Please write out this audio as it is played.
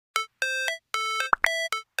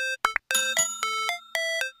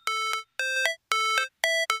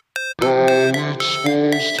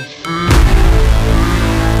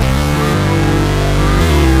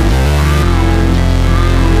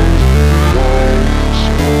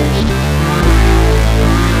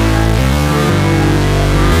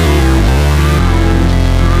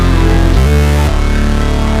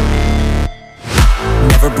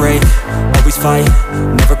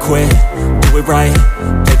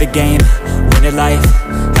the game, win it life,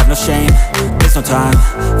 have no shame. There's no time,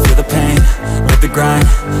 feel the pain, live the grind.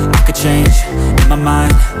 I could change, in my mind,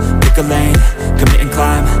 pick a lane, commit and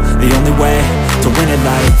climb, the only way to win it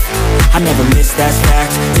life. I never miss, that's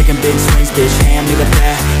fact, taking big swings, bitch, hand me the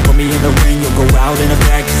bat. Put me in the ring, you'll go out in a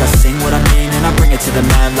bag. Cause I sing what I mean and I bring it to the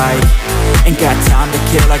mad light. Ain't got time to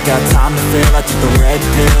kill, I got time to feel. I took the red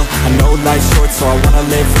pill, I know life's short so I wanna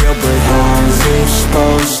live real. But how's it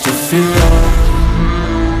supposed to feel?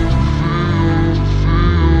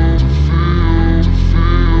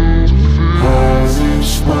 How's it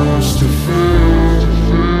supposed to feel?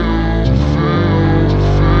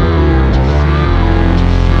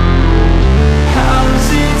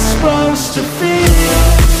 How's it supposed to feel?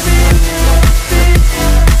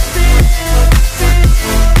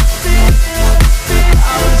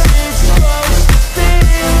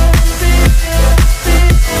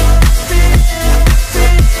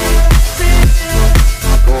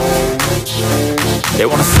 They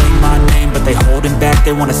wanna say my name, but they holding back.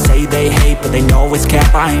 They wanna say they hate, but they know it's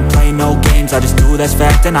cap. I ain't play no games, I just do, that's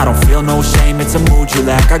fact. And I don't feel no shame, it's a mood you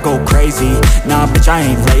lack. I go crazy, nah bitch I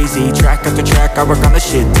ain't lazy. Track after track, I work on this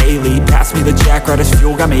shit daily. Pass me the jack, right as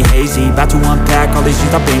fuel, got me hazy. About to unpack all these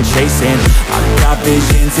things I've been chasing. I've got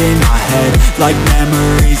visions in my head, like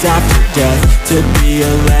memories after death. To be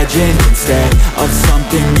a legend instead of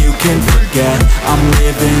something you can forget. I'm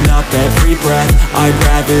living up every breath, I'd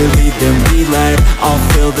rather lead than be led. I'll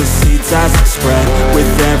fill the seeds as I spread with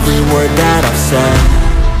every word that I've said.